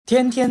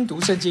天天读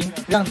圣经，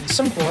让你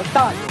生活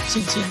大有信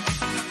心。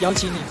邀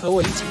请你和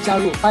我一起加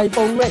入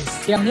Bible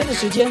Race 2年的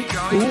时间，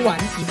读完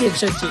一遍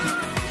圣经。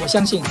我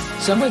相信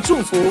神会祝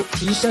福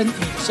提升你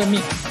的生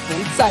命，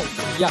不再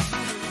一样。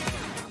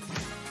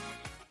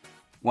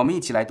我们一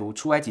起来读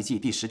出埃及记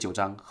第19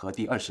章和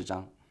第20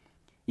章。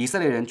以色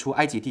列人出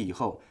埃及地以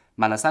后，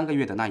满了3个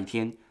月的那一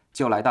天，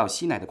就来到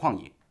西乃的旷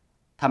野。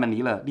他们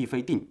离了利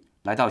非定，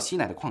来到西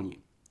乃的旷野，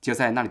就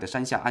在那里的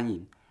山下安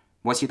营。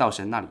摩西到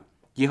神那里，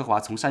耶和华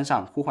从山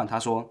上呼唤他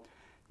说：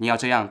你要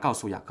这样告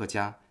诉雅各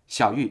家、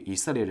小谕以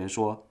色列人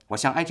说，我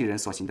向埃及人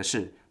所行的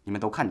事，你们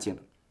都看见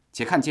了，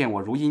且看见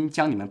我如鹰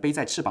将你们背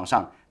在翅膀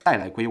上带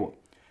来归我。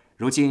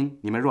如今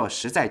你们若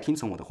实在听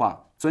从我的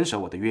话，遵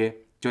守我的约，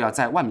就要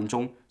在万民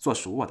中做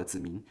属我的子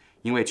民，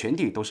因为全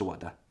地都是我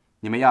的。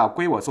你们要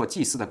归我做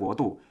祭司的国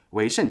度，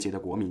为圣洁的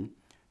国民。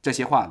这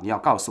些话你要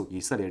告诉以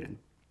色列人。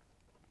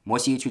摩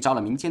西去招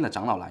了民间的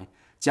长老来，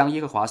将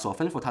耶和华所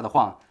吩咐他的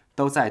话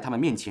都在他们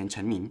面前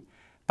陈明。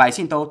百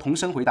姓都同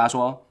声回答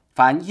说：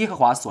凡耶和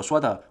华所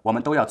说的，我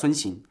们都要遵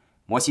行。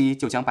摩西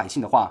就将百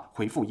姓的话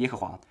回复耶和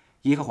华。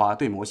耶和华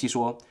对摩西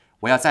说：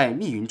我要在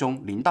密云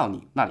中临到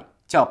你那里，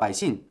叫百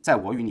姓在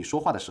我与你说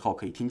话的时候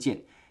可以听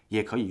见，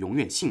也可以永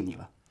远信你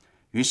了。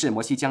于是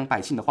摩西将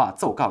百姓的话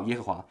奏告耶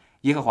和华。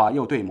耶和华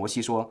又对摩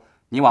西说：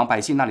你往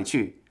百姓那里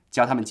去，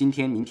叫他们今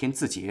天明天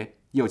自洁，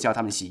又叫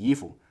他们洗衣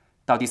服，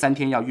到第3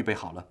天要预备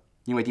好了，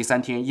因为第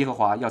3天耶和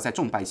华要在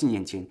众百姓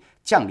眼前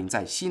降临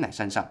在西乃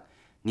山上。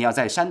你要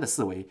在山的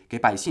四围给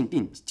百姓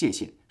定界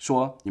限，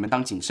说你们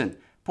当谨慎，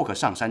不可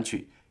上山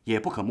去，也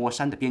不可摸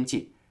山的边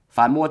界。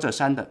凡摸这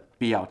山的，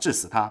必要治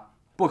死他；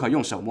不可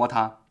用手摸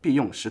他，必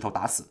用石头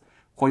打死，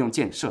或用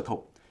箭射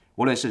透。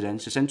无论是人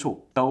是牲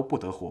畜，都不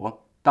得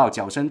活。到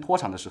脚伸拖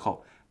长的时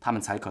候，他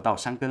们才可到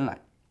山根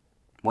来。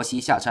摩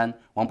西下山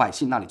往百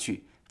姓那里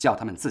去，叫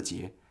他们自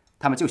洁。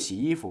他们就洗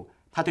衣服。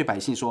他对百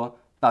姓说：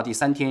到第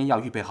3天要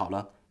预备好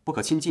了，不可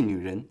亲近女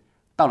人。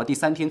到了第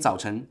3天早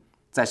晨，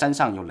在山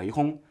上有雷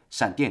轰、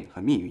闪电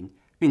和密云，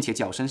并且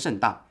角声甚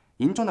大，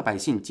营中的百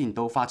姓尽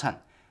都发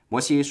颤。摩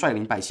西率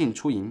领百姓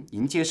出营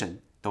迎接神，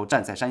都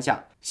站在山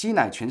下。西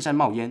乃全山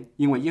冒烟，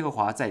因为耶和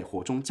华在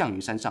火中降于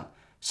山上，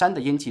山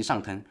的烟气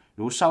上腾，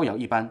如烧窑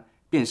一般，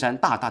遍山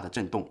大大的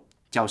震动，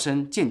角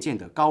声渐渐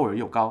的高而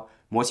又高。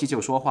摩西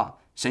就说话，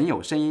神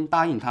有声音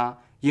答应他。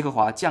耶和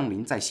华降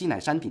临在西乃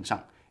山顶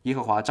上，耶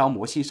和华召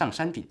摩西上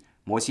山顶，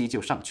摩西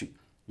就上去。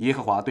耶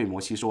和华对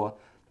摩西说：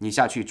你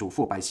下去嘱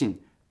咐百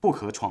姓，不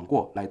可闯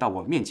过来到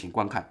我面前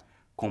观看，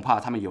恐怕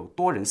他们有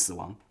多人死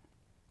亡。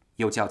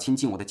又叫亲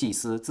近我的祭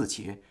司自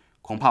洁，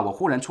恐怕我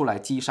忽然出来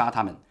击杀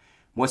他们。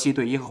摩西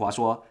对耶和华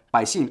说：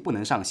百姓不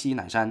能上西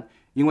乃山，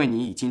因为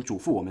你已经嘱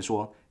咐我们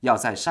说，要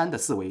在山的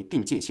四围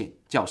定界限，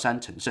叫山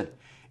成圣。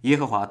耶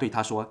和华对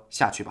他说：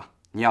下去吧，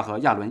你要和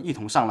亚伦一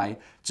同上来，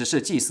只是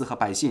祭司和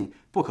百姓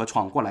不可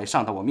闯过来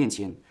上到我面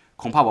前，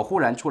恐怕我忽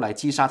然出来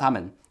击杀他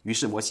们。于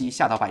是摩西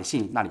下到百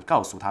姓那里，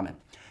告诉他们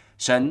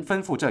神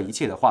吩咐这一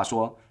切的话，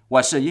说：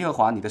我是耶和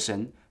华你的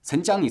神，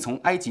曾将你从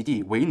埃及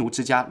地为奴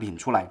之家领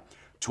出来，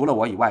除了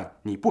我以外，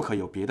你不可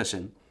有别的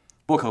神，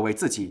不可为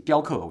自己雕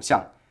刻偶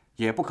像，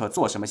也不可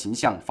做什么形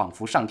象，仿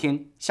佛上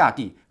天下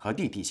地和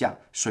地底下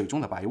水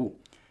中的白物，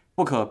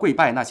不可跪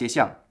拜那些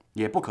像，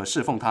也不可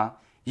侍奉他，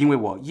因为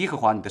我耶和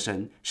华你的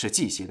神是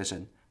忌邪的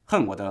神，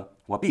恨我的，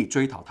我必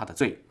追讨他的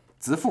罪，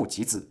直父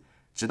及子，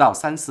直到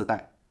3、4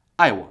代；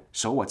爱我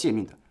守我诫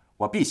命的，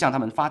我必向他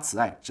们发慈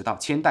爱，直到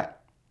1000代。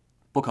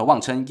不可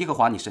妄称耶和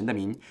华你神的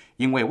名，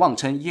因为妄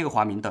称耶和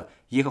华名的，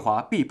耶和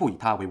华必不以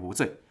他为无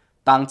罪。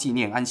当纪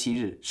念安息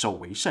日，守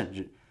为圣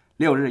日。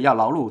6日要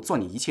劳碌做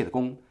你一切的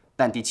工，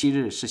但第7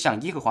日是向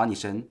耶和华你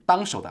神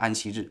当守的安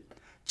息日。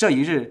这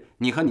一日，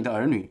你和你的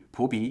儿女、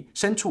仆婢、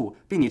牲畜，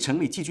并你城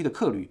里寄居的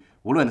客旅，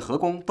无论何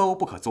工都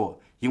不可做，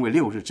因为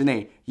6日之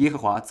内，耶和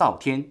华造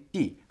天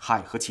地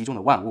海和其中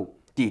的万物，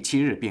第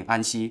7日便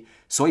安息，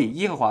所以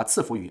耶和华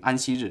赐福与安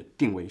息日，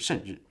定为圣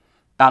日。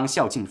当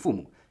孝敬父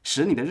母，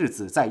使你的日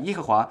子在耶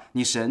和华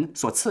你神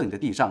所赐你的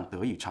地上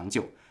得以长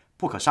久。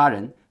不可杀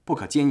人，不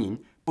可奸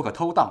淫，不可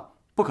偷盗，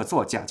不可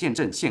作假见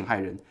证陷害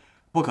人，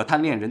不可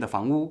贪恋人的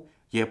房屋，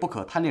也不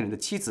可贪恋人的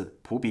妻子、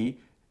仆婢、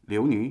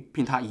流女，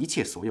并他一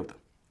切所有的。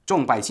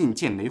众百姓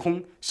见雷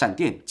轰、闪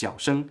电、角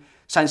声，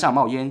山上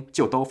冒烟，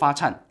就都发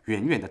颤，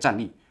远远的站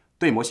立，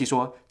对摩西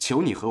说：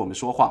求你和我们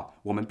说话，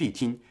我们必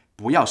听；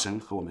不要神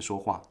和我们说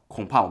话，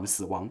恐怕我们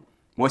死亡。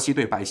摩西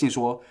对百姓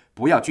说：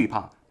不要惧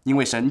怕，因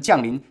为神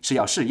降临是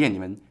要试验你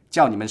们，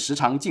叫你们时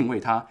常敬畏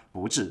他，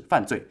不致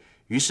犯罪。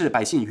于是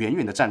百姓远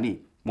远的站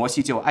立，摩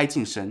西就挨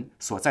近神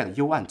所在的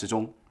幽暗之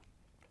中。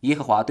耶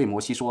和华对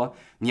摩西说：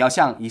你要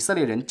向以色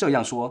列人这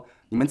样说，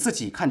你们自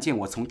己看见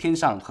我从天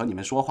上和你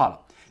们说话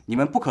了。你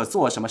们不可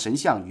做什么神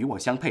像与我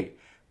相配，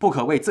不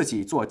可为自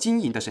己做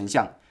金银的神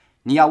像。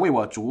你要为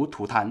我筑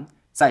土坛，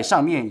在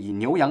上面以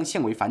牛羊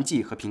献为燔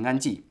祭和平安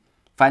祭。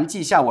凡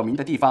记下我名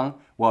的地方，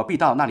我必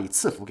到那里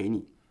赐福给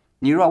你。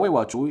你若为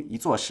我筑一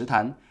座石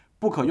坛，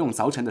不可用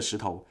凿成的石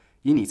头，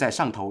因你在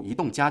上头移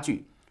动家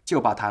具，就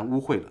把坛污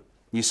秽了。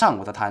你上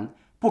我的坛，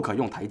不可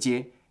用台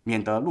阶，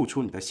免得露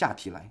出你的下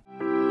体来。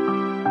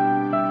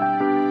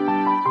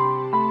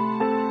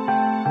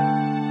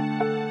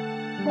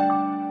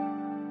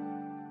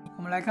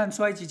来看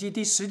出埃及记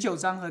第19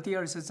章和第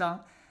20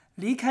章，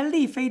离开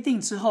利非定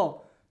之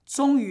后，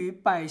终于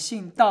百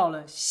姓到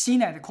了西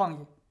乃的旷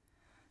野，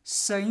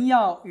神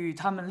要与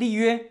他们立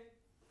约。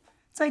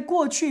在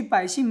过去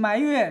百姓埋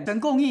怨神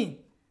供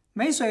应，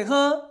没水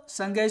喝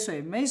神给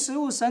水，没食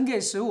物神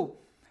给食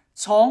物。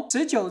从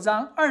19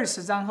章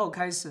20章后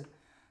开始，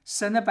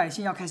神的百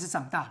姓要开始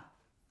长大了，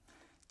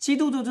基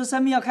督徒的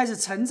生命要开始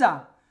成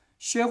长，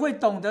学会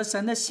懂得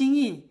神的心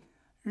意，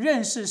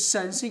认识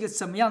神是一个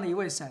怎么样的一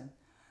位神。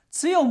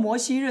只有摩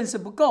西认识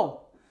不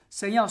够，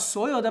神要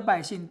所有的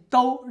百姓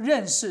都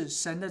认识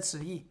神的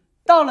旨意。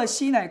到了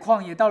西乃旷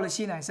野，到了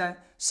西乃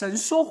山，神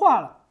说话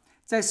了。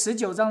在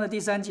19章的第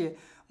3节，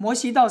摩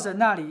西到神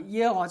那里，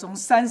耶和华从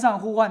山上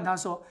呼唤他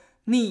说，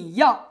你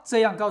要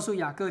这样告诉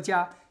雅各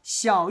家，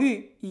晓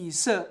谕以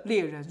色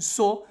列人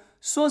说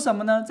什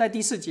么呢？在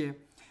第4节，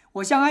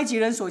我向埃及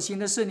人所行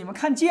的事你们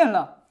看见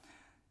了，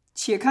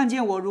且看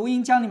见我如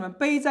鹰将你们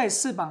背在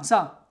翅膀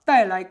上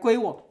带来归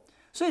我。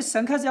所以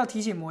神开始要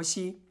提醒摩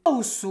西，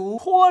救赎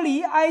脱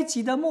离埃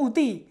及的目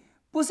的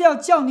不是要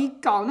叫你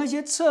搞那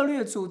些策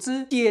略组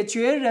织解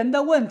决人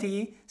的问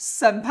题，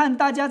审判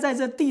大家在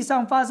这地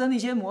上发生的一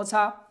些摩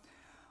擦。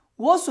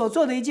我所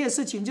做的一件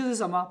事情就是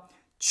什么？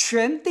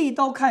全地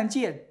都看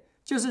见，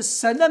就是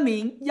神的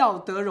名要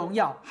得荣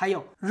耀，还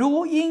有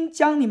如鹰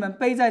将你们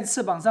背在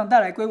翅膀上带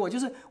来归我，就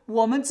是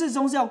我们至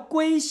终是要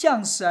归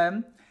向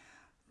神，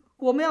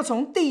我们要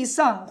从地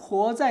上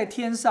活在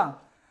天上。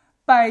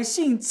百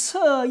姓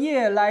彻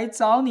夜来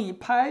找你，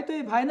排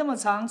队排那么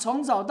长，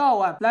从早到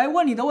晚来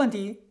问你的问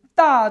题，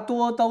大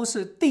多都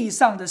是地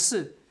上的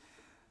事。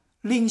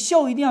领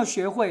袖一定要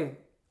学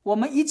会，我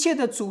们一切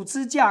的组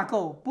织架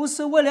构不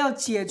是为了要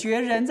解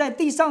决人在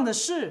地上的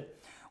事，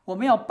我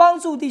们要帮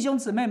助弟兄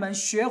姊妹们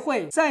学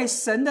会在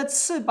神的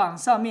翅膀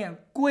上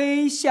面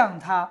归向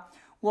他，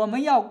我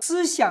们要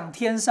思想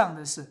天上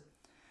的事。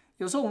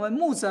有时候我们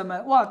牧者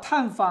们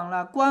探访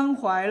了，关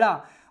怀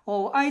了，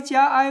挨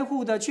家挨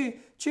户的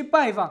去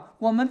拜访，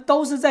我们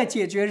都是在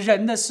解决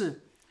人的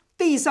事，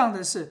地上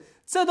的事，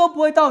这都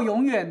不会到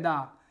永远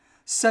的。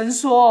神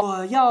说，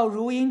我要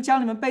如鹰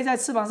将你们背在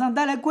翅膀上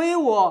带来归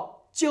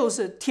我，就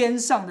是天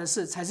上的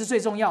事才是最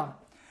重要的，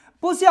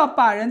不是要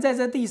把人在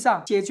这地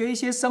上解决一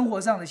些生活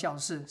上的小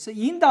事，是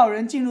引导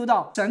人进入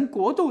到神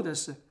国度的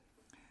事。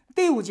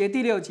第5节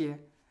第6节，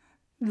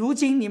如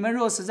今你们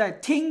若实在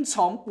听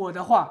从我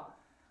的话，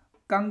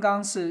刚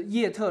刚是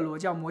叶特罗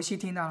叫摩西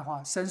听他的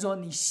话，神说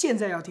你现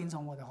在要听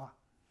从我的话，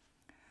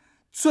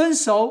遵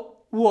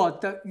守我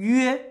的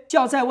约，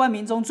叫在万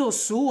民中做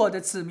属我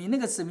的子民。那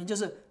个子民就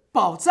是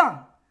宝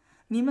藏，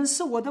你们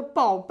是我的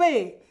宝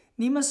贝，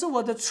你们是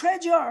我的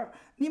treasure，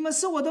 你们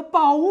是我的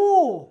宝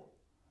物，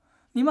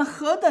你们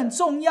何等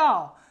重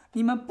要，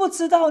你们不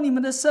知道你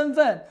们的身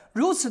份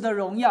如此的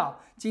荣耀。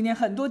今天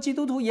很多基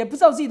督徒也不知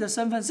道自己的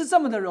身份是这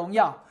么的荣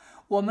耀。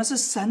我们是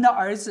神的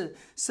儿子，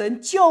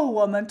神救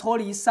我们脱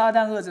离撒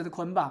旦恶者的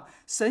捆绑，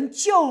神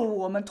救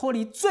我们脱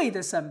离罪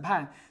的审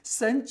判，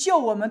神救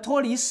我们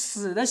脱离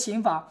死的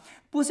刑罚，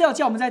不是要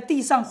叫我们在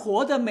地上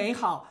活得美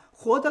好，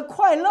活得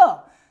快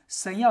乐，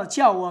神要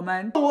叫我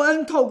们救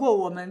恩透过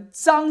我们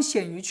彰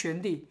显于全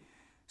地，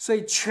所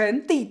以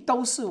全地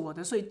都是我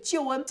的。所以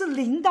救恩是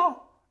临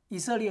到以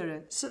色列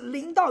人，是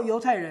临到犹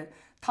太人，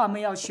他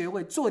们要学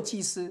会做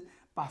祭司，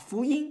把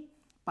福音，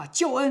把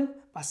救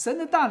恩，把神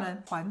的大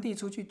能传递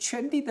出去，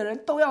全地的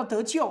人都要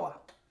得救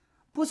啊！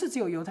不是只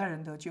有犹太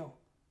人得救，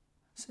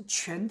是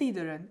全地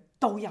的人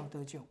都要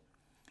得救。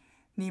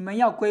你们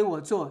要归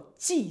我做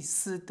祭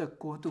司的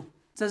国度，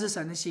这是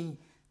神的心意。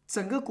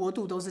整个国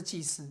度都是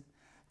祭司，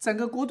整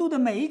个国度的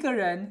每一个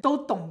人都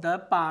懂得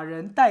把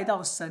人带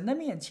到神的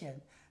面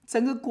前。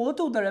整个国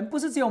度的人不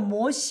是只有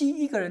摩西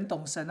一个人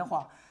懂神的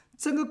话，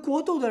整个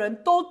国度的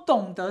人都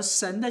懂得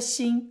神的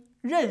心，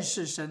认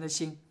识神的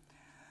心。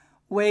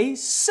为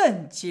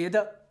圣洁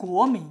的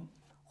国民，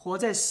活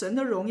在神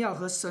的荣耀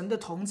和神的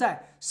同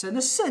在，神的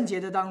圣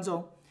洁的当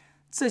中。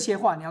这些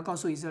话你要告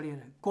诉以色列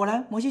人。果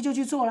然摩西就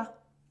去做了，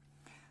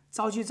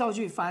造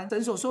句，凡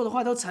神所说的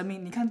话都成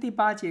名。你看第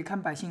8节，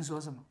看百姓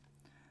说什么。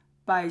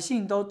百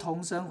姓都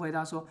同声回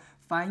答说，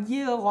凡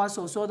耶和华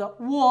所说的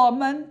我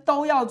们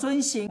都要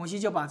遵行。摩西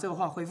就把这个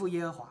话回复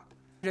耶和华。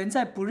人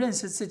在不认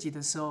识自己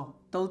的时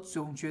候，都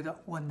总觉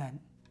得我能，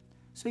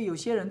所以有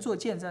些人做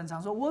见证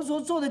常说，我所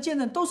做的见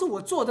证都是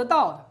我做得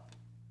到的。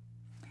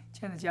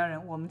亲爱的家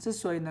人，我们之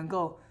所以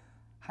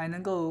还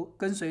能够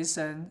跟随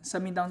神，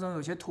生命当中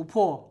有些突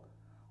破，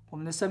我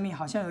们的生命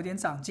好像有点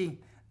长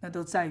进，那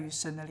都在于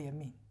神的怜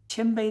悯。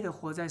谦卑的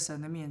活在神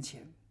的面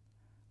前，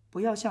不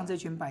要像这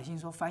群百姓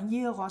说，凡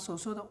耶和华所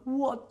说的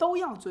我都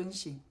要遵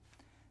行。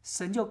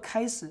神就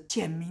开始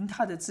显明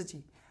他的自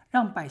己，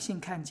让百姓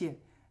看见，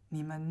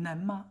你们能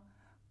吗？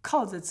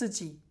靠着自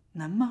己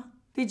能吗？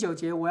第9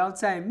节，我要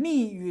在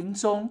密云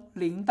中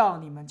临到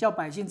你们，叫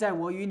百姓在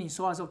我与你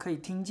说话的时候可以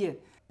听见。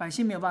百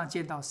姓没有办法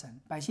见到神，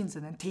百姓只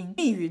能听。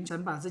密云，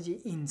神把自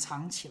己隐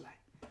藏起来，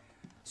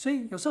所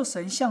以有时候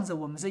神向着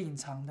我们是隐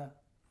藏的。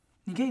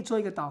你可以做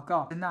一个祷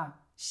告，神啊，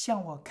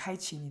向我开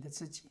启你的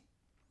自己，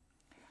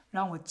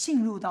让我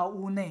进入到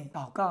屋内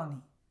祷告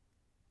你，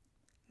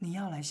你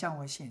要来向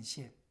我显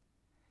现。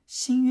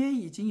新约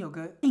已经有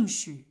个应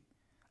许，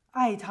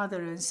爱他的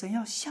人，神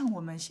要向我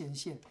们显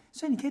现。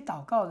所以你可以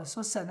祷告的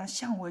说，神啊，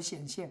向我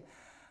显现，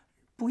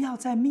不要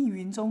在密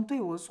云中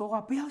对我说话，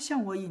不要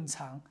向我隐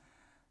藏，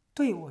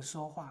对我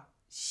说话，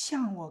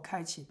向我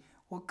开启。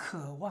我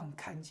渴望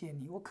看见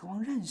你，我渴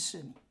望认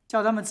识你。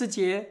叫他们自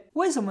洁。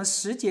为什么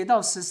10节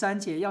到13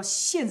节要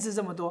限制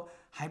这么多？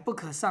还不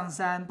可上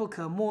山，不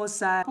可摸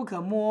山，不可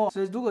摸。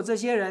所以如果这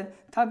些人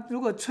他如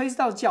果吹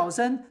到脚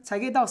声才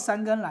可以到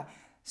山根来，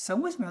神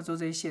为什么要做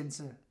这些限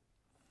制？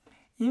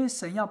因为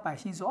神要百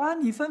姓说啊，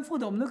你吩咐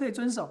的我们都可以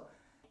遵守。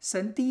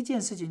神第一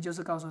件事情就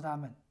是告诉他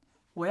们，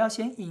我要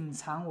先隐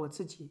藏我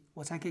自己，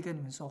我才可以跟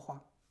你们说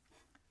话。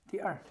第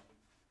二，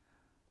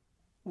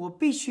我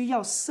必须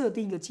要设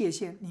定一个界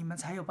限，你们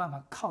才有办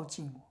法靠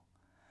近我，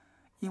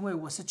因为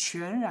我是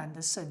全然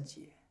的圣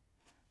洁。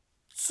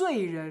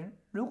罪人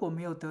如果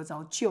没有得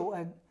着救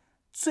恩，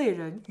罪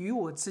人与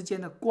我之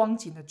间的光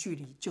景的距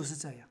离就是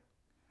这样。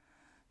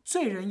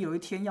罪人有一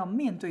天要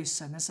面对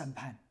神的审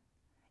判，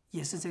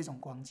也是这种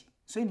光景。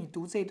所以你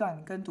读这一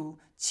段跟读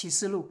启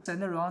示录神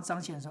的荣耀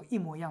彰显的时候一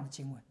模一样的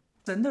经文。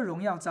神的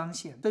荣耀彰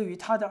显对于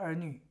他的儿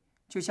女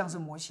就像是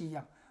摩西一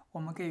样，我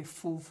们可以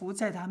俯伏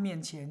在他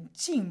面前，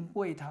敬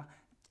畏他，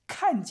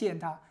看见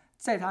他，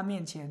在他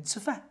面前吃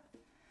饭。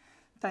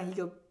但一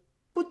个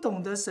不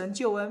懂得神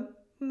救恩，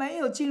没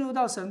有进入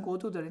到神国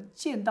度的人，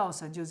见到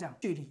神就这样，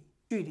距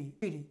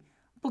离，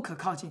不可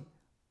靠近，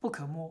不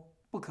可摸，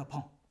不可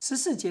碰。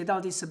14节到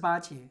第18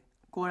节，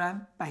果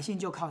然百姓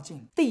就靠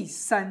近。第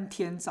3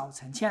天早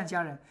晨，亲爱的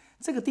家人，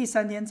这个第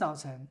3天早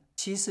晨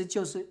其实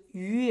就是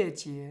逾越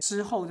节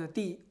之后的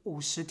第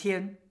50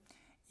天，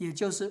也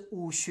就是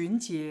五旬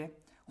节，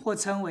或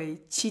称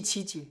为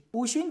77节。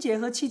五旬节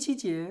和77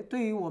节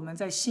对于我们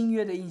在新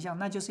约的印象，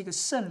那就是一个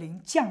圣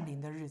灵降临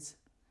的日子。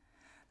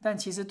但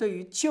其实对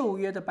于旧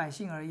约的百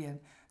姓而言，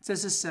这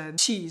是神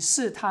启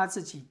示他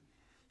自己，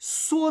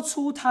说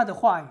出他的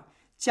话语，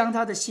将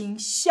他的心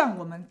向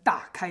我们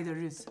打开的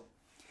日子。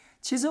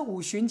其实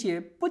五旬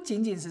节不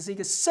仅仅只是一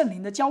个圣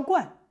灵的浇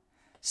灌，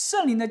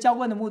圣灵的浇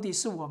灌的目的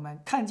是我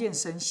们看见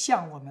神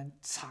向我们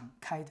敞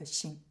开的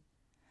心。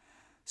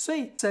所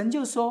以神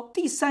就说，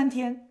第3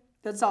天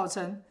的早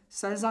晨，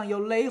山上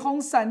有雷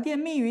轰、闪电、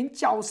密云，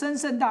角声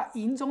甚大，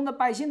营中的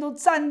百姓都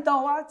战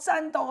斗啊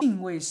战斗，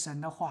敬畏神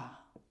的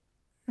话，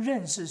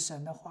认识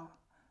神的话，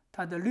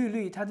他的律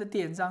律，他的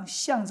典章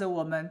向着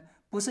我们，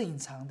不是隐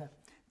藏的，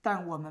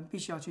但我们必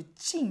须要去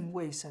敬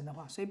畏神的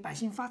话。所以百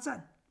姓发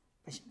战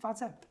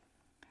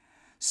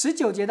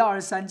19节到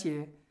23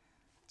节，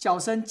角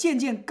声渐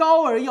渐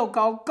高而又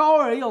高，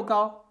高而又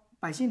高，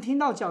百姓听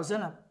到角声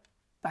了，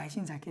百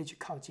姓才可以去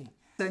靠近，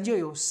神就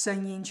有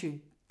声音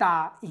去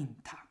答应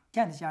他。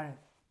亲爱的家人，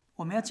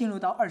我们要进入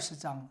到20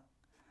章了。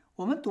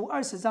我们读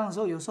20章的时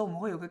候，有时候我们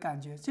会有个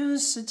感觉，就是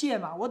十诫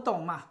嘛，我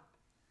懂嘛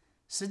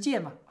，10诫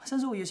嘛，甚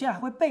至我有些人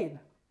还会背呢。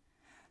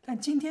但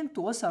今天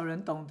多少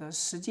人懂得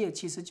10诫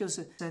其实就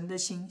是神的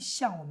心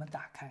向我们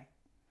打开。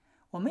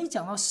我们一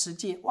讲到10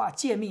诫，哇，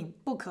诫命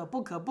不可，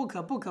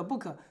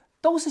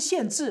都是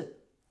限制。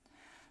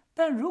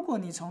但如果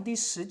你从第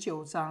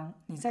19章，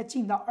你再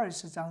进到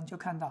20章，就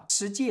看到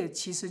10诫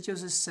其实就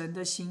是神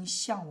的心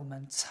向我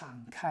们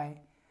敞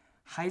开。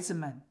孩子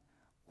们，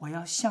我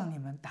要向你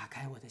们打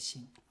开我的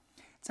心。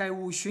在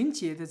五旬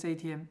节的这一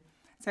天，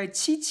在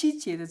77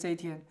节的这一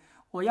天，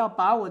我要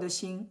把我的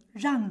心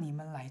让你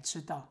们来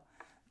知道，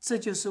这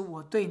就是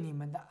我对你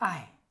们的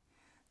爱，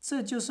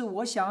这就是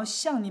我想要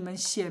向你们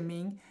显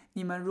明，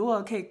你们如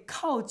何可以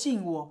靠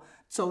近我，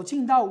走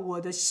进到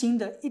我的心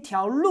的一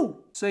条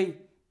路。所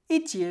以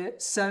1节，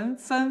神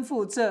吩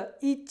咐这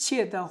一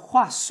切的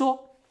话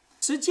说。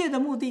10诫的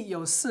目的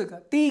有4个。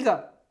第一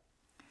个，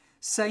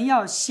神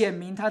要显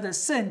明他的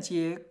圣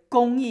洁、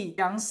公义、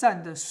良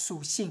善的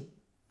属性。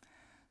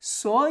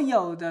所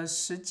有的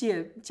10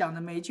诫讲的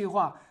每一句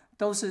话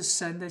都是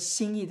神的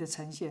心意的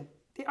呈现。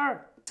第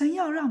二，神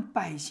要让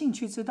百姓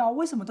去知道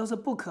为什么都是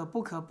不可，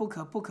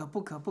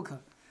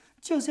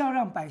就是要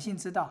让百姓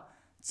知道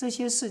这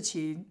些事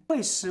情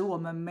会使我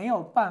们没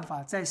有办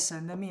法在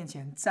神的面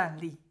前站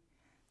立，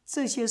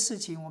这些事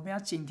情我们要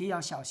警惕，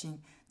要小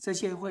心，这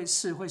些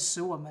事会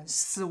使我们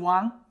死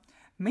亡，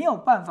没有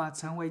办法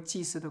成为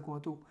祭司的国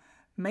度，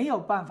没有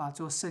办法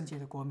做圣洁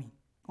的国民，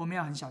我们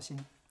要很小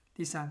心。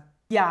第三，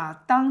亚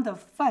当的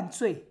犯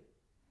罪，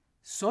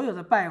所有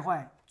的败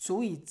坏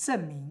足以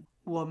证明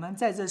我们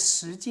在这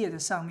10诫的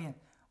上面，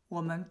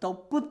我们都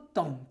不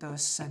懂得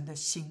神的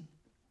心，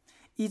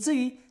以至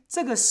于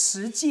这个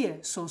10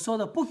诫所说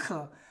的不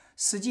可，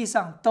实际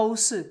上都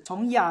是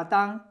从亚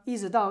当一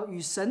直到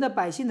与神的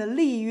百姓的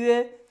立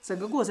约整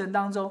个过程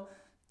当中，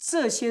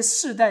这些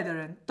世代的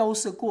人都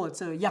是过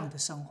这样的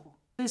生活。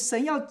所以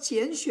神要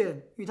拣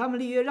选与他们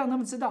立约，让他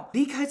们知道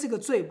离开这个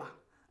罪吧，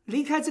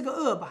离开这个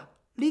恶吧，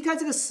离开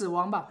这个死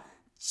亡吧，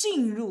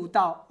进入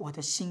到我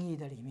的心意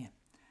的里面。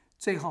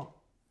最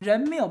后，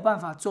人没有办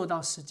法做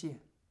到10诫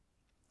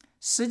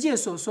，10诫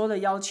所说的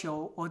要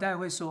求，我待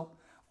会会说，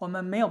我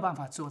们没有办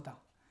法做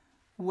到，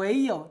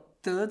唯有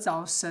得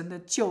着神的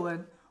救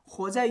恩，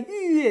活在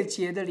逾越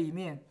节的里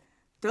面，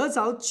得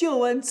着救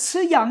恩，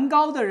吃羊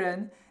羔的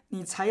人，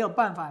你才有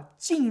办法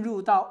进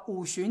入到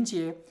五旬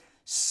节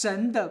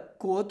神的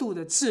国度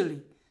的治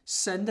理，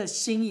神的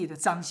心意的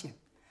彰显。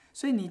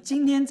所以你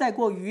今天在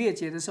过逾越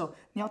节的时候，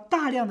你要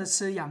大量的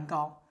吃羊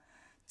羔，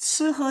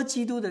吃喝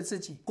基督的自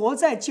己，活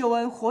在救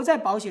恩，活在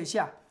宝血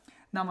下。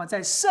那么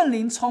在圣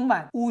灵充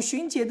满五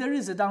旬节的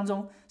日子当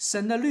中，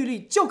神的律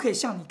例就可以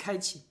向你开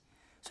启。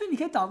所以你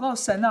可以祷告，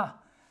神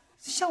啊，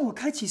向我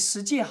开启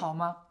10诫好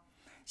吗？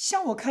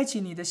向我开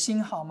启你的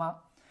心好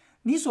吗？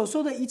你所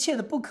说的一切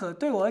的不可，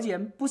对我而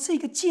言不是一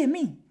个诫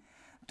命，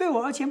对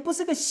我而言不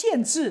是个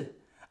限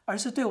制，而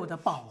是对我的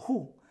保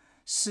护。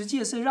10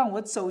诫是让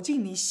我走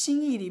进你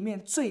心意里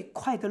面最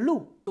快的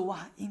路。主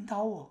啊，引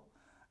导我，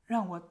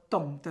让我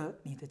懂得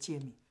你的诫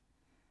命。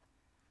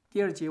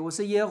第2节，我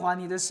是耶和华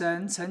你的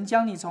神，曾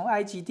将你从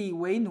埃及地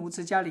为奴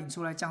之家领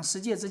出来。讲10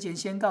诫之前，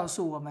先告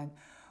诉我们，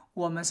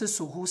我们是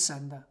属乎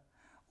神的，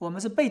我们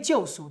是被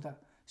救赎的。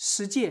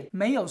10诫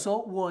没有说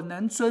我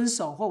能遵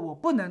守或我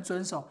不能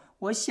遵守，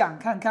我想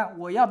看看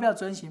我要不要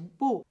遵行。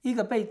不，一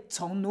个被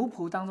从奴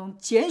仆当中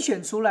拣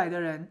选出来的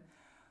人，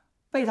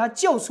被他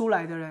救出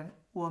来的人，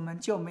我们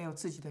就没有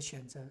自己的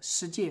选择。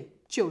10诫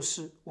就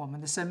是我们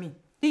的生命。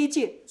第1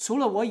诫，除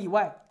了我以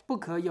外，不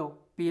可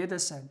有别的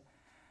神。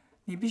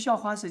你必须要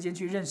花时间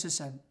去认识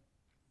神，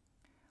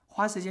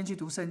花时间去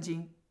读圣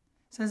经，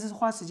甚至是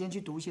花时间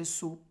去读一些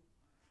书。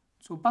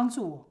主帮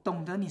助我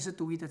懂得你是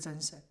独一的真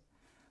神，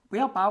不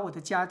要把我的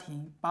家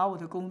庭、把我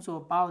的工作、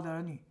把我的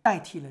儿女代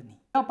替了你，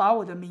要把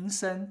我的名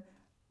声、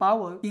把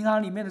我银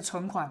行里面的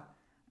存款、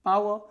把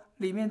我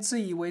里面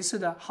自以为是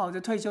的好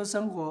的退休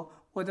生活、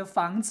我的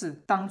房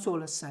子当做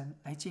了神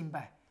来敬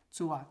拜。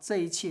主啊，这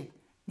一切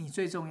你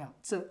最重要，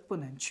这不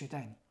能取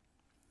代你。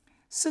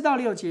4到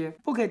6节，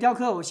不可以雕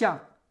刻偶像，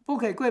不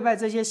可以跪拜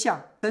这些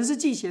像。神是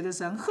忌邪的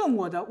神，恨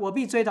我的，我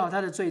必追讨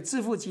他的罪，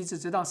自父及子，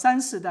直到3、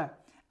4代。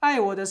爱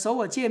我的，守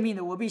我诫命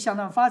的，我必向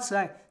他们发慈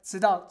爱，直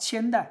到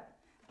1000代。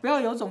不要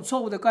有种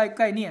错误的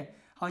概念，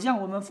好像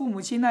我们父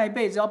母亲那一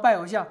辈子要拜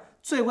偶像，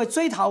罪会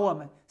追讨我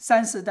们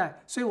3、4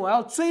代，所以我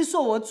要追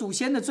溯我祖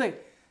先的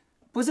罪，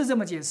不是这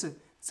么解释。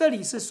这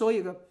里是说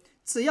一个，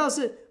只要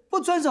是不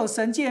遵守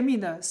神诫命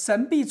的，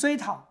神必追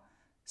讨，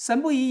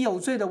神不以有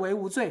罪的为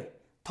无罪。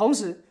同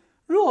时，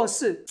若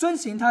是遵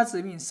行他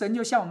旨命，神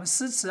就向我们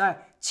施慈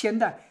爱1000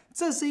代。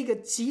这是一个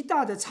极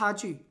大的差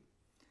距，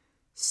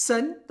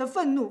神的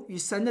愤怒与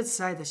神的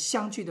慈爱的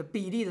相距的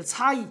比例的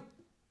差异。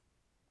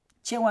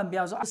千万不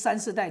要说3、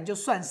4代你就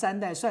算3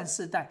代算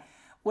4代，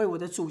为我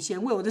的祖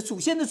先为我的祖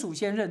先的祖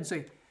先认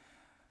罪。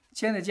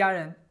亲爱的家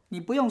人，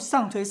你不用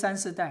上推3、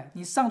4代，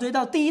你上推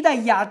到第1代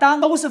亚当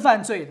都是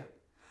犯罪的，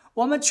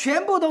我们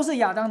全部都是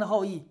亚当的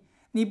后裔。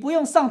你不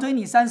用上推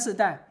你3、4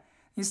代，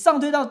你上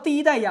推到第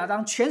1代亚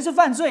当全是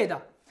犯罪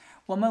的。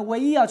我们唯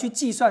一要去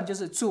计算就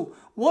是，主，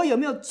我有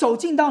没有走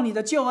进到你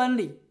的救恩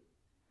里？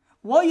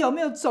我有没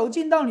有走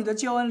进到你的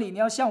救恩里？你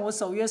要向我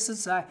守约施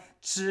慈爱，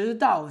直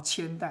到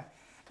1000代。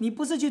你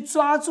不是去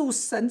抓住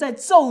神在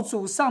咒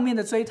诅上面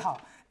的追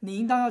讨，你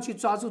应当要去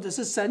抓住的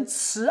是神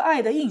慈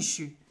爱的应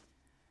许。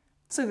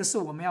这个是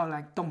我们要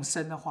来懂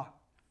神的话。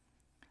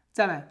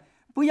再来，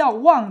不要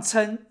妄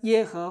称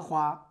耶和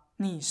华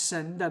你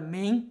神的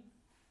名，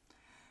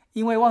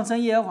因为妄称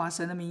耶和华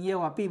神的名，耶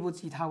和华必不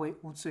以他为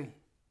无罪。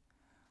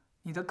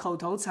你的口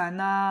头禅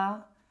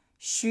啊，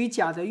虚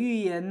假的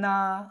预言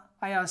啊，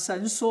哎呀，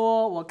神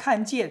说我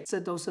看见，这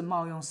都是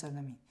冒用神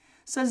的名。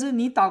甚至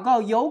你祷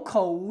告有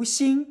口无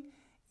心，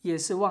也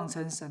是妄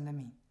称神的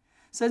名。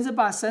甚至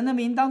把神的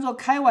名当作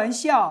开玩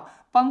笑，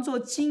当作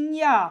惊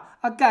讶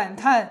啊、感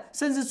叹，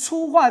甚至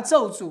粗话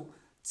咒诅，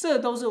这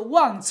都是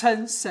妄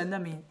称神的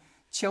名。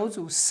求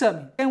主赦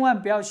免，千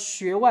万不要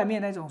学外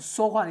面那种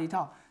说话的一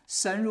套，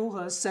神如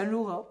何神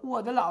如何，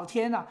我的老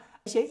天啊，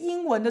一些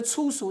英文的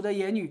粗俗的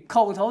言语、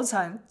口头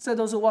禅，这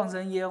都是妄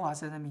称耶和华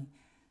神的名。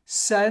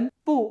神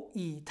不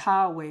以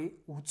他为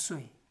无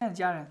罪。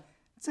家人，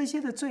这些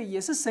的罪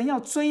也是神要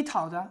追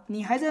讨的。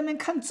你还在那边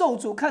看咒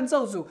诅，看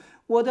咒诅，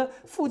我的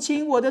父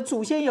亲、我的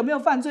祖先有没有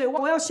犯罪？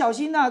我要小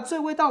心啊，罪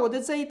会到我的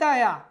这一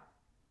代啊。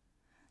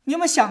你有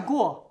没有想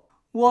过，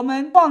我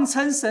们妄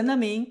称神的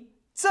名，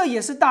这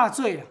也是大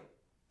罪啊。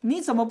你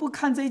怎么不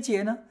看这一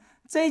节呢？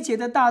这一节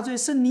的大罪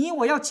是你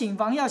我要谨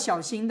防要小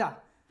心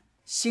的。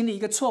心里一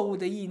个错误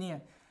的意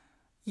念，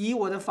以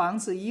我的房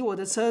子、以我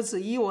的车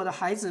子、以我的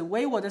孩子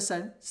为我的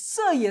神，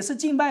这也是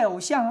敬拜偶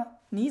像啊。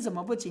你怎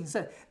么不谨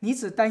慎？你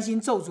只担心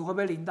咒诅会不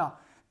会临到，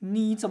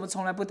你怎么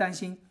从来不担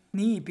心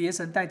你以别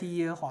神代替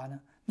耶和华呢？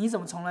你怎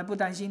么从来不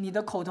担心你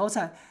的口头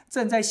禅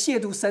正在亵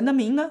渎神的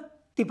名呢？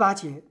第8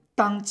节，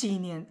当纪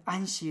念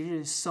安息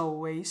日，守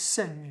为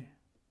圣日。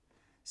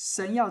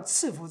神要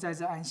赐福在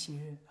这安息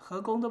日，何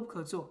工都不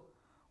可做。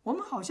我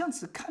们好像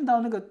只看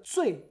到那个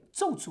罪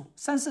咒诅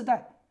3、4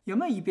代，有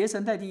没有以别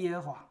神代替耶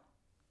和华？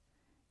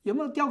有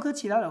没有雕刻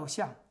其他的偶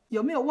像？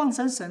有没有妄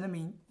称神的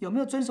名？有没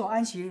有遵守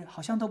安息日？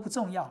好像都不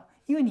重要，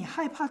因为你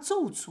害怕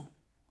咒诅。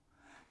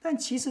但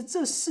其实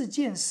这4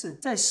件事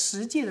在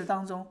10诫的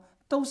当中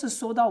都是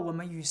说到我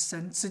们与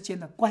神之间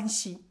的关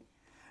系。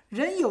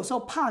人有时候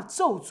怕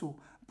咒诅，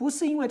不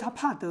是因为他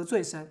怕得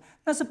罪神，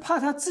那是怕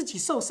他自己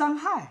受伤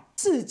害。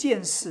4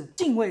件事：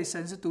敬畏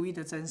神是独一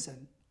的真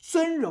神，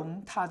尊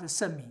荣他的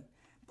圣名，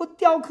不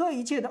雕刻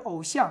一切的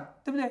偶像，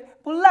对不对？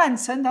不滥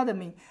称他的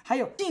名，还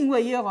有敬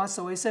畏耶和华，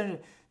守为圣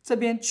日。这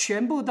边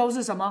全部都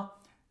是什么？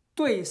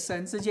对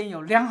神之间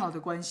有良好的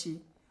关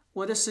系。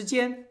我的时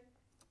间，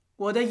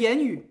我的言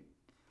语，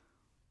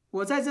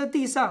我在这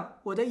地上，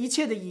我的一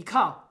切的倚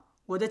靠，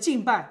我的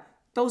敬拜，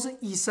都是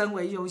以神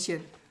为优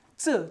先。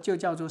这就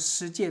叫做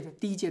10诫的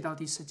第1诫到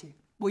第10诫。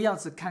不要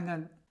只看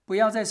看，不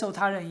要再受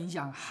他人影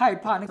响，害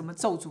怕那什么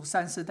咒诅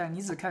3世代，你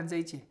只看这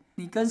一节。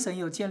你跟神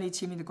有建立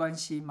亲密的关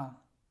系吗？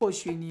或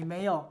许你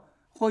没有，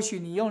或许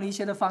你用了一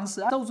些的方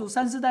式，咒诅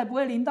3世代不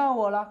会临到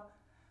我了。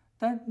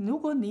但如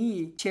果你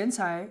以钱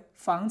财、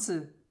房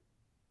子，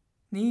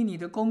你以你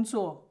的工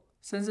作，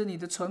甚至你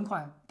的存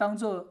款当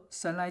作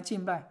神来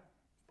敬拜，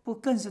不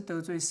更是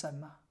得罪神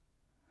吗？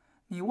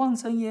你妄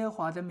称耶和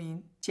华的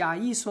名，假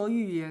意说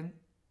预言，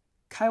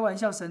开玩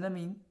笑神的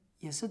名，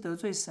也是得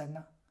罪神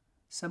啊。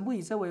神不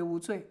以这为无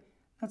罪，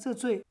那这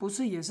罪不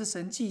是也是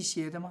神忌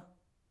邪的吗？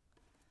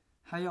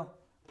还有，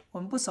我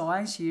们不守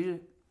安息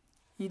日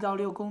，1到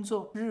6工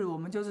作日，我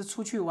们就是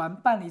出去玩，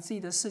办理自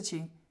己的事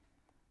情。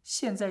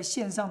现在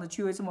线上的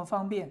聚会这么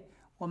方便，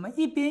我们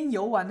一边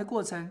游玩的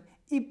过程，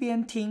一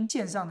边听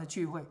线上的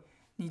聚会，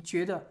你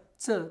觉得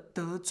这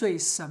得罪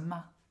神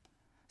吗？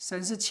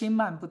神是轻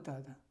慢不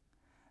得的。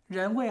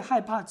人会害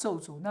怕咒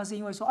诅，那是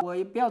因为说我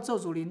也不要咒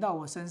诅临到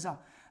我身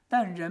上，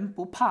但人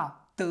不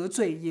怕得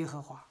罪耶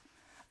和华，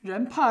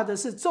人怕的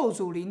是咒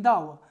诅临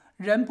到我，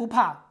人不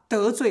怕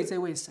得罪这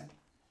位神。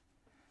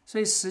所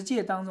以10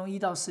诫当中1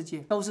到4诫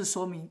都是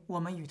说明我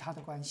们与他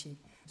的关系。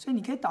所以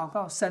你可以祷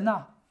告，神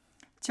啊，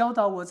教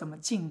导我怎么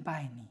敬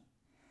拜你，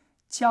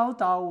教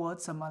导我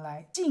怎么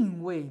来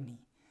敬畏你，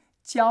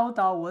教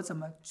导我怎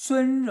么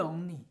尊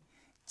荣你，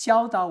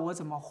教导我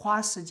怎么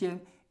花时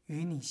间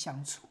与你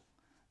相处。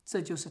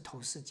这就是头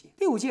4诫。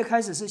第5诫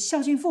开始是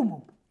孝敬父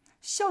母，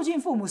孝敬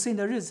父母使你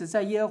的日子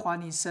在耶和华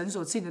你神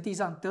所赐你的地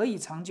上得以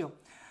长久。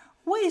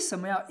为什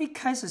么要一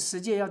开始10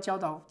诫要教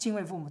导敬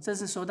畏父母？这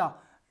是说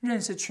到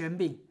认识权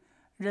柄，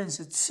认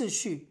识次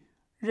序，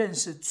认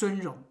识尊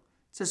荣，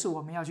这是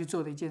我们要去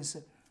做的一件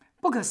事。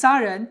不可杀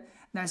人，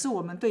乃是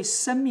我们对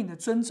生命的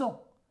尊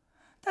重。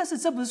但是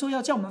这不是说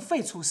要叫我们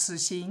废除死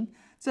刑，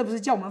这不是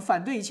叫我们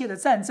反对一切的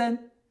战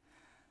争。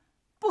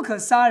不可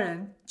杀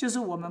人，就是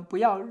我们不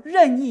要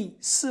任意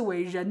视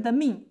为人的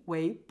命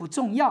为不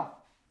重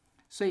要。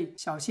所以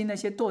小心那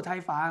些堕胎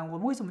法案，我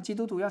们为什么基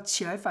督徒要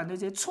起来反对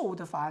这些错误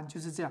的法案？就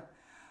是这样。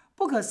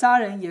不可杀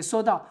人也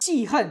说到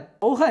记恨、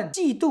仇恨、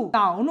嫉妒、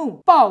恼怒、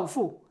报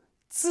复、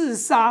自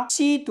杀、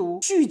吸毒、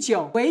酗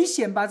酒、危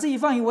险，把自己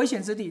放于危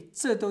险之地，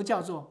这都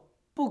叫做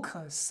不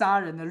可杀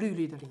人的律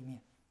例的里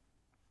面。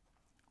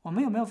我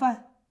们有没有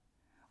犯？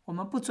我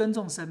们不尊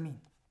重生命，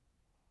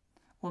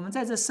我们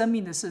在这生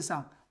命的事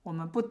上，我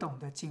们不懂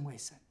得敬畏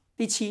神。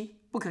第7，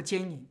不可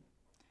奸淫。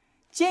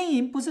奸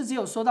淫不是只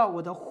有说到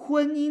我的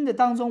婚姻的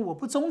当中我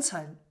不忠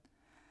诚，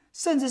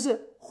甚至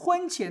是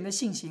婚前的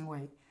性行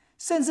为，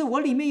甚至我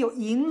里面有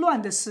淫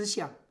乱的思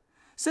想，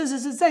甚至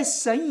是在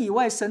神以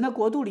外神的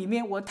国度里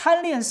面，我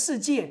贪恋世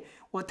界，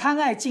我贪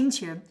爱金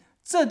钱，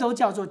这都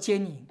叫做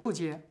奸淫。6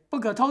节，不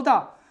可偷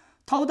盗。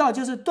偷盗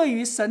就是对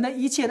于神的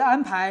一切的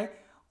安排，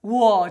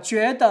我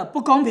觉得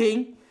不公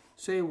平，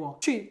所以我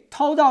去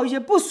偷盗一些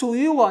不属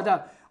于我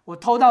的，我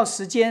偷盗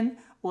时间，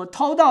我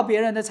偷盗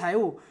别人的财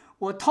物，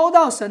我偷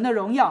盗神的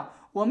荣耀。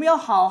我没有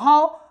好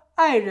好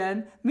爱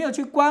人，没有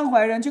去关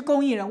怀人，去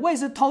供应人，我也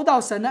是偷盗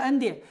神的恩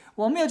典。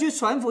我没有去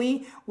传福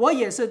音，我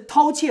也是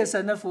偷窃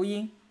神的福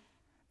音。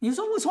你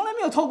说我从来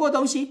没有偷过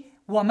东西，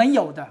我们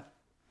有的。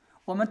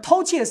我们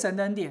偷窃神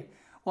的恩典，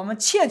我们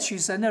窃取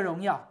神的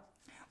荣耀，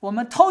我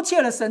们偷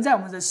窃了神在我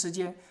们的时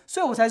间。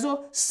所以我才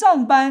说，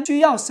上班需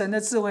要神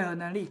的智慧和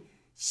能力，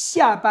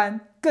下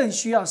班更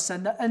需要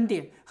神的恩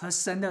典和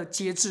神的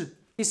节制。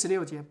第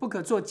16节，不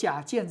可做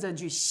假见证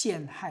去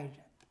陷害人。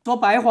说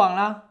白谎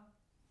啦，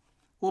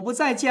我不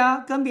在家，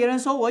跟别人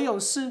说我有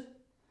事，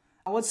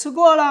我吃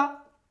过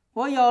了，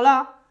我有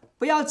了，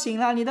不要紧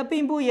了，你的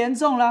病不严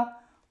重了。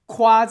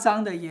夸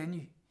张的言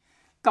语，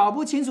搞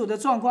不清楚的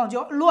状况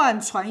就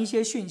乱传一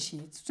些讯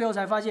息，最后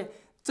才发现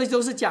这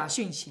都是假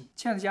讯息。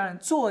亲爱的家人，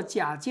做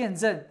假见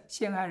证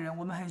陷害人，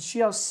我们很需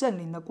要圣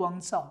灵的光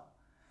照。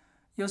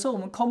有时候我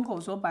们空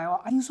口说白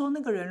话，听说那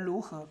个人如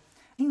何，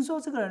听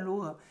说这个人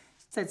如何，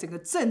在整个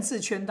政治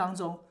圈当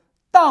中，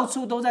到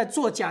处都在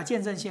做假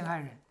见证陷害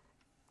人，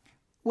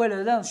为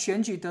了让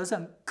选举得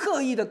胜，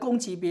刻意的攻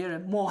击别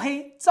人，抹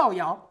黑造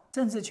谣。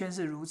政治圈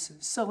是如此，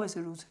社会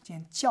是如此，今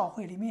天教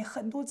会里面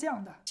很多这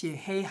样的写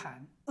黑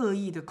函、恶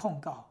意的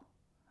控告、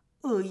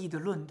恶意的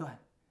论断。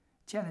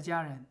亲爱的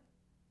家人，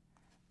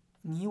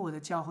你我的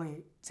教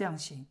会这样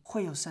行，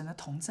会有神的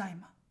同在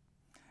吗？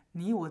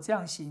你我这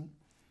样行，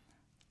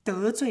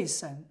得罪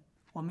神，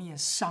我们也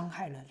伤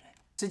害了人。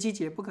17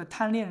节，不可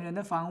贪恋人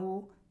的房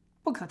屋，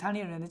不可贪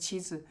恋人的妻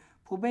子、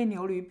仆婢、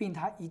牛驴，并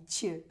他一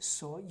切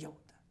所有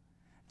的。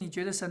你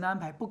觉得神的安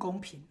排不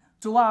公平？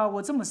主啊，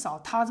我这么少，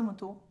他这么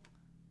多。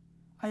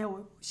哎呀，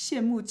我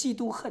羡慕嫉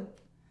妒恨，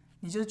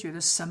你就觉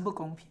得神不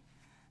公平。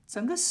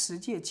整个十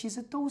诫其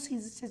实都是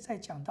一直在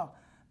讲到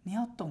你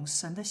要懂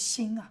神的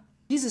心啊。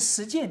即使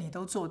十诫你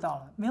都做到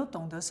了，没有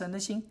懂得神的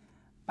心，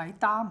白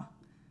搭嘛。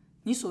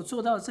你所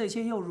做到的这一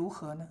切又如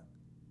何呢？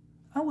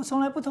我从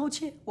来不偷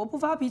窃，我不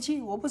发脾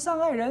气，我不伤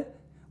害人，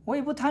我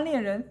也不贪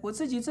恋人，我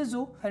自给自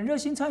足，很热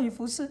心参与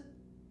服事。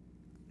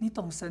你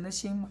懂神的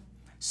心吗？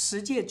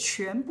十诫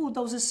全部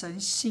都是神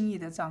心意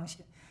的彰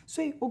显。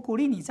所以我鼓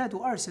励你在读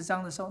20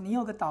章的时候，你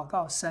有个祷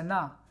告：神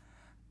啊，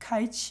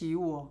开启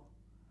我，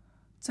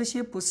这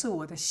些不是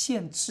我的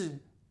限制，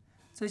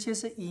这些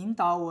是引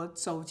导我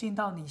走进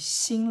到你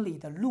心里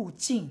的路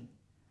径。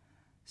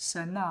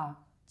神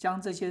啊，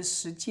将这些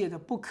十诫的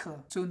不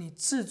可，主你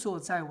制作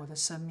在我的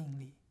生命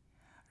里，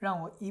让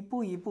我一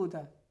步一步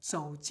的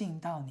走进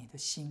到你的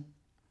心。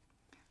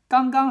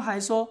刚刚还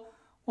说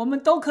我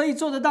们都可以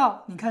做得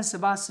到，你看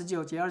18、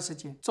19节、20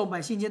节，众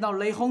百姓见到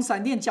雷轰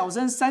闪电、脚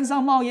声，山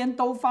上冒烟，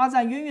都发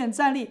战，远远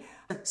站立。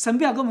神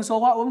不要跟我们说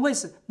话，我们会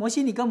死。摩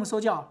西，你跟我们说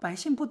就好。百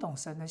姓不懂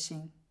神的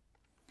心，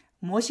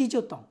摩西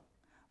就懂，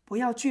不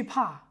要惧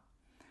怕。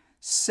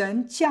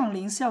神降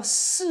临是要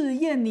试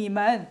验你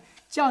们，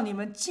叫你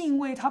们敬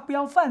畏他，不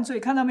要犯罪。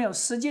看到没有？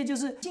十诫就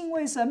是敬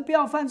畏神，不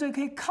要犯罪，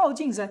可以靠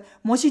近神。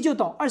摩西就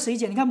懂。21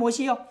节，你看摩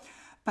西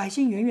百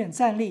姓远远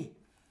站立，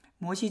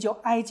摩西就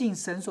挨近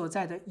神所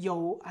在的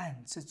幽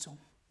暗之中。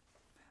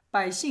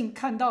百姓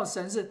看到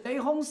神是雷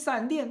轰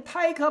闪电，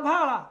太可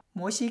怕了。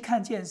摩西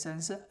看见神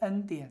是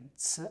恩典、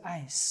慈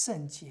爱、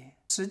圣洁。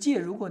十诫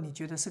如果你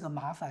觉得是个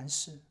麻烦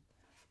事，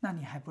那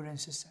你还不认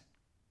识神。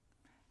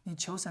你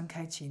求神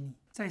开启你，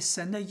在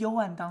神的幽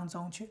暗当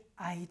中去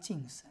挨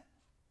近神。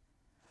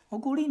我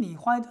鼓励你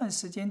花一段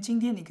时间，今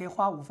天你可以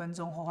花5分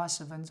钟或花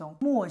10分钟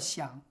默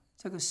想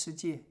这个十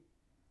诫。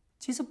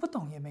其实不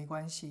懂也没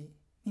关系，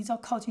你只要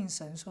靠近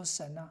神，说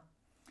神啊，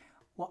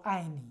我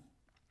爱你，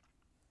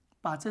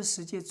把这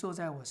十诫做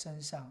在我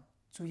身上。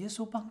主耶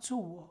稣帮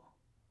助我，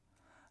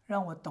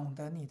让我懂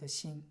得你的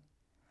心，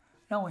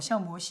让我像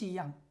摩西一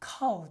样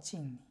靠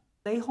近你。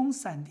雷轰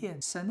闪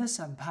电，神的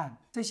审判，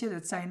这些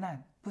的灾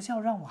难不是要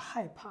让我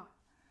害怕，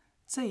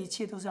这一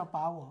切都是要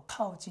把我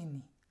靠近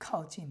你，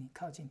靠近你，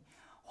靠近你。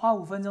花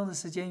5分钟的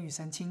时间与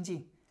神亲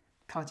近，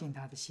靠近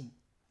他的心。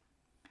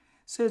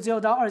所以只有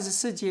到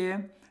24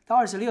节到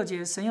26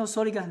节，神又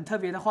说了一个很特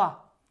别的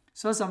话，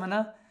说什么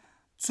呢？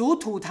煮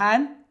土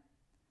坛，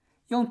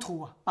用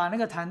土把那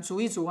个坛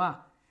煮一煮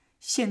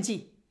献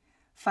祭。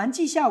凡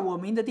记下我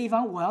名的地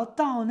方，我要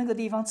到那个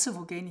地方赐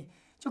福给你。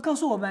就告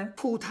诉我们，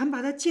土坛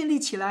把它建立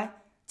起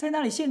来，在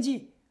那里献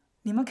祭，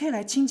你们可以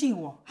来亲近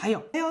我。还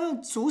要用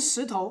竹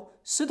石头，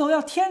石头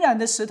要天然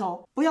的石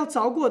头，不要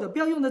凿过的，不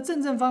要用的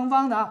正正方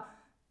方的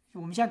我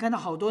们现在看到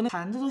好多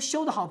坛都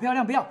修得好漂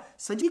亮，不要，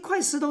神一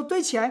块石头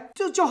堆起来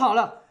就好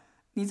了。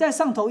你在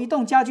上头一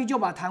动家具就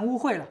把坛污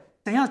秽了。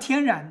神要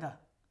天然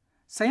的，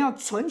神要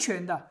纯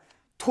全的，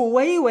土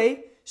围一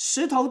围，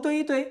石头堆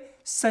一堆，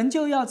神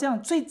就要这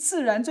样最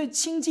自然最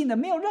亲近的，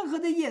没有任何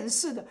的掩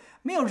饰的，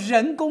没有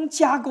人工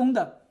加工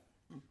的。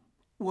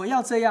我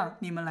要这样，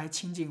你们来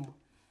亲近我。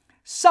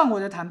上我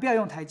的坛不要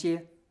用台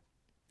阶，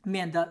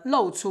免得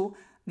露出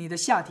你的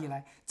下体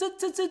来。这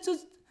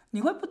你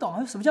会不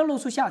懂什么叫露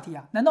出下体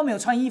啊？难道没有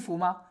穿衣服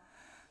吗？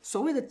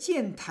所谓的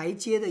建台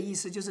阶的意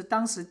思，就是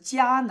当时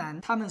迦南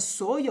他们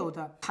所有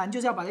的坛就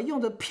是要把它用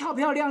得漂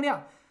漂亮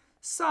亮，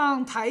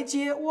上台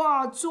阶，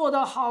哇，做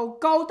得好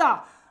高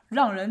大，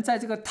让人在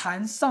这个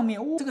坛上面，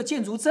这个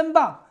建筑真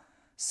棒。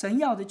神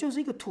要的就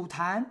是一个土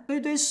坛，堆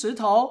堆石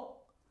头，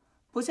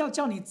不是要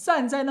叫你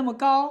站在那么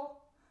高，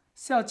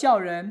是要叫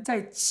人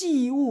在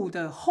祭物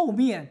的后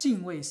面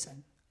敬畏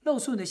神。露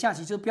出你的下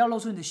体，就是不要露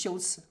出你的羞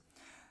耻，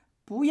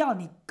不要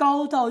你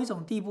高到一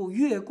种地步，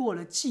越过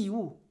了祭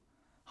物，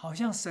好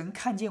像神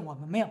看见我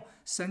们。没有，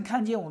神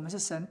看见我们是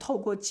神透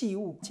过祭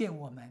物见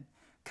我们，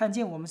看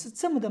见我们是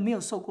这么的没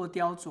有受过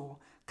雕琢，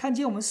看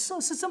见我们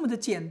是这么的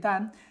简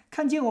单，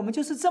看见我们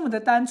就是这么的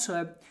单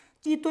纯。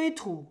一堆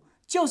土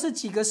就是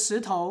几个石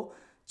头，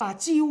把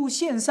祭物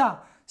献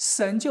上，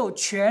神就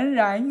全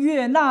然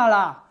悦纳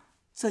了。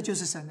这就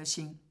是神的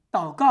心。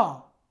祷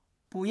告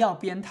不要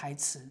编台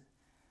词，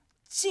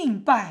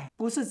敬拜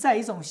不是在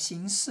一种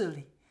形式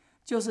里，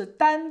就是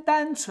单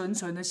单纯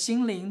纯的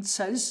心灵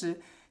诚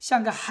实，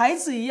像个孩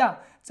子一样，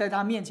在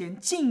他面前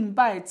敬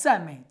拜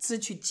赞美，支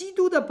取基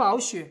督的宝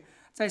血，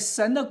在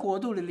神的国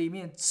度里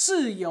面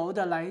自由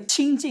的来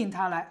亲近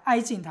他，来挨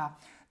近他。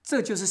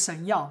这就是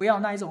神要，不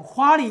要那一种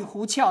花里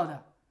胡俏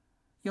的，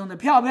用的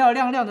漂漂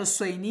亮亮的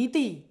水泥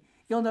地，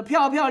用的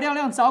漂漂亮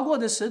亮凿过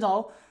的石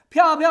头，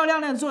漂漂亮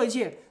亮做一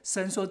切。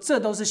神说这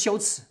都是羞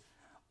耻，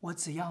我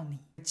只要你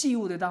祭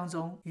物的当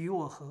中与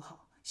我和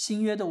好。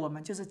新约的我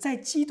们就是在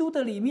基督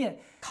的里面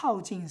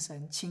靠近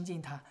神，亲近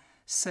他，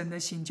神的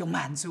心就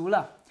满足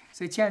了。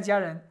所以亲爱的家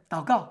人，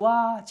祷告，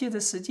哇，借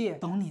着十诫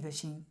懂你的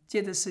心，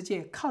借着十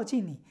诫靠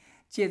近你，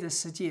借着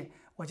十诫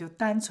我就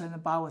单纯的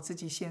把我自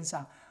己献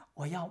上，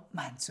我要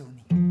满足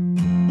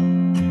你。